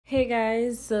Hey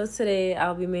guys, so today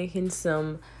I'll be making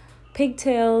some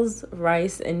pigtails,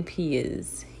 rice, and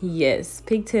peas. Yes,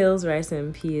 pigtails, rice,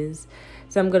 and peas.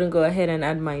 So I'm gonna go ahead and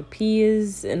add my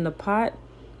peas in the pot.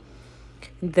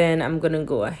 Then I'm gonna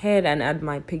go ahead and add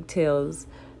my pigtails.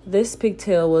 This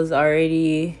pigtail was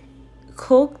already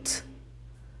cooked,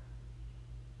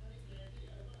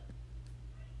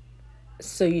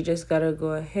 so you just gotta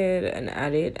go ahead and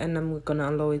add it, and I'm gonna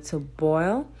allow it to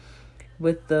boil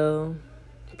with the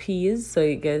peas so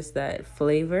it gets that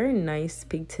flavor, nice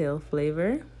pigtail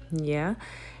flavor. Yeah,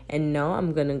 and now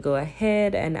I'm gonna go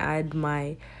ahead and add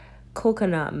my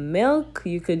coconut milk.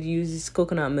 You could use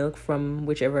coconut milk from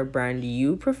whichever brand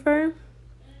you prefer.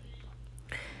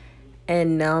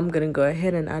 And now I'm gonna go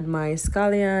ahead and add my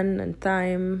scallion and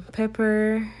thyme,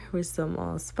 pepper with some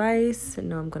allspice. And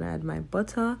now I'm gonna add my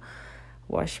butter,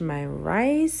 wash my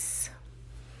rice,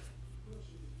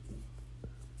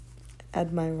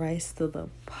 add my rice to the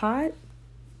pot,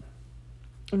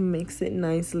 mix it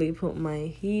nicely, put my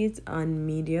heat on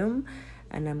medium,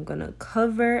 and I'm gonna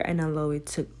cover and allow it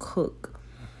to cook.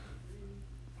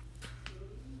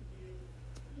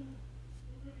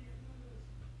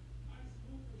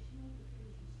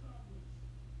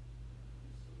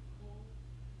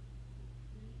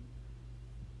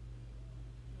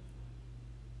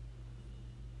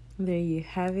 There you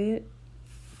have it.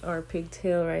 Our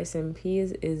pigtail rice and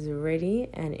peas is ready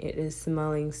and it is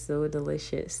smelling so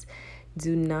delicious.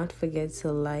 Do not forget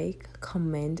to like,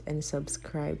 comment, and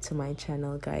subscribe to my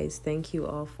channel, guys. Thank you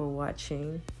all for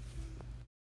watching.